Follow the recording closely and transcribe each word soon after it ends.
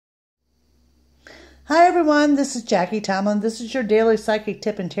Hi everyone, this is Jackie Tomlin. This is your daily psychic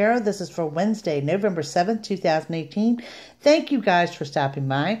tip and tarot. This is for Wednesday, November 7th, 2018. Thank you guys for stopping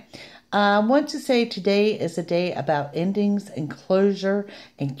by. I want to say today is a day about endings and closure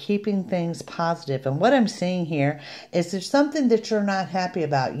and keeping things positive. And what I'm seeing here is there's something that you're not happy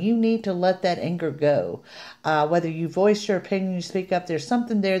about. You need to let that anger go. Whether you voice your opinion, you speak up, there's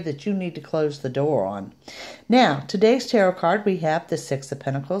something there that you need to close the door on. Now, today's tarot card, we have the Six of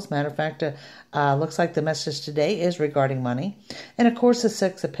Pentacles. Matter of fact, looks like the message today is regarding money. And of course, the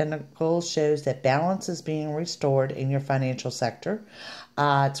Six of Pentacles shows that balance is being restored in your financial sector.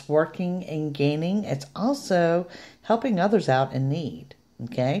 It's working and gaining. It's also helping others out in need.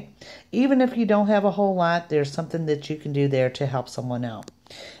 Okay? Even if you don't have a whole lot, there's something that you can do there to help someone out.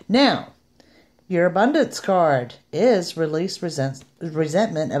 Now, your abundance card is release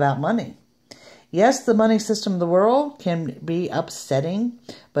resentment about money. Yes, the money system of the world can be upsetting,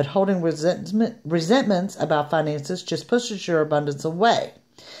 but holding resentments about finances just pushes your abundance away.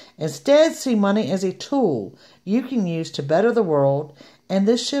 Instead, see money as a tool you can use to better the world, and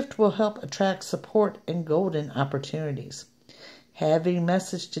this shift will help attract support and golden opportunities. Heavy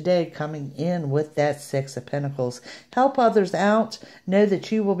message today coming in with that Six of Pentacles. Help others out. Know that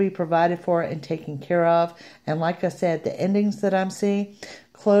you will be provided for and taken care of. And like I said, the endings that I'm seeing,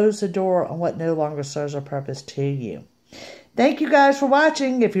 close the door on what no longer serves a purpose to you. Thank you guys for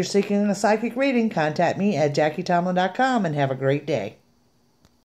watching. If you're seeking a psychic reading, contact me at JackieTomlin.com and have a great day.